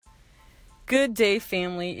Good day,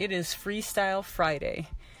 family. It is Freestyle Friday,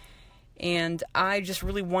 and I just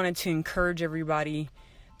really wanted to encourage everybody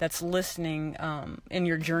that's listening in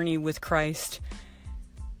your journey with Christ.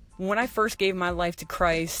 When I first gave my life to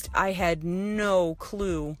Christ, I had no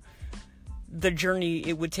clue the journey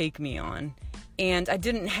it would take me on, and I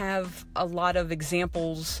didn't have a lot of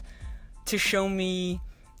examples to show me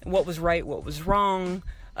what was right, what was wrong,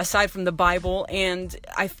 aside from the Bible, and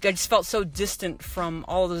I just felt so distant from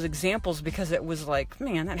all of those examples because it was like,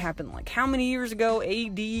 man, that happened like how many years ago?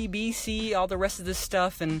 AD, BC, all the rest of this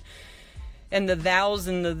stuff, and the thous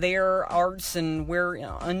and the there arts and where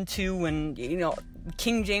unto, and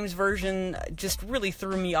King James Version just really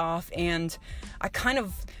threw me off, and I kind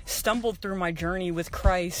of stumbled through my journey with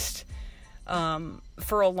Christ.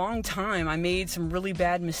 For a long time, I made some really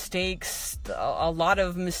bad mistakes, a lot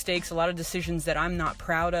of decisions that I'm not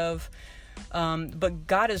proud of. But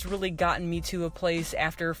God has really gotten me to a place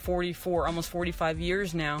after 44, almost 45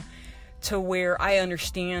 years now, to where I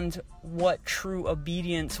understand what true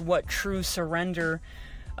obedience, what true surrender,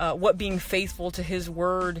 what being faithful to His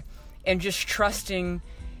Word and just trusting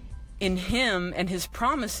in Him and His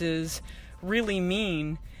promises really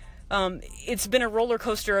mean. It's been a roller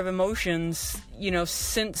coaster of emotions,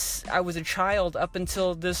 since I was a child up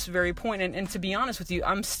until this very point. And to be honest with you,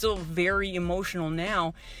 I'm still very emotional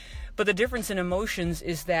now. But the difference in emotions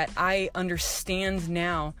is that I understand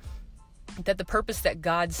now that the purpose that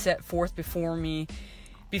God set forth before me,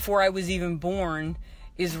 before I was even born,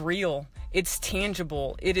 is real. It's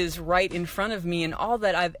tangible. It is right in front of me. And all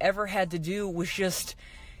that I've ever had to do was just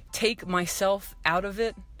take myself out of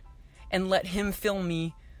it and let Him fill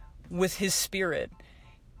me with His Spirit.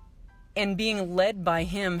 And being led by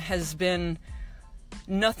Him has been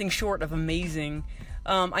nothing short of amazing.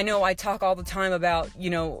 I know I talk all the time about,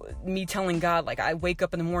 me telling God, like, I wake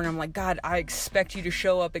up in the morning, I'm like, God, I expect You to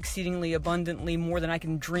show up exceedingly abundantly, more than I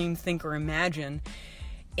can dream, think, or imagine.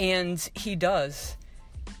 And He does.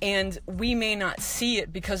 And we may not see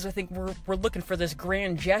it because I think we're looking for this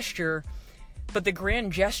grand gesture, but the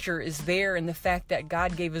grand gesture is there in the fact that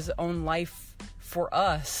God gave His own life for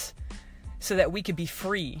us, so that we could be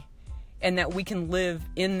free and that we can live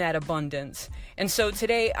in that abundance. And so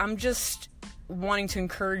today I'm just wanting to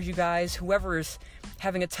encourage you guys, whoever is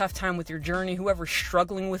having a tough time with your journey, whoever's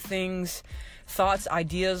struggling with things, thoughts,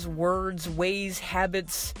 ideas, words, ways,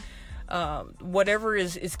 habits, whatever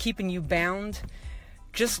is keeping you bound,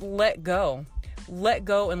 just let go. Let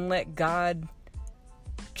go and let God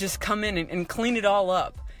just come in and clean it all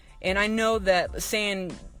up. And I know that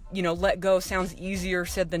saying, let go sounds easier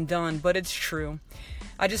said than done, but it's true.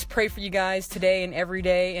 I just pray for you guys today and every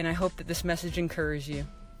day, and I hope that this message encourages you.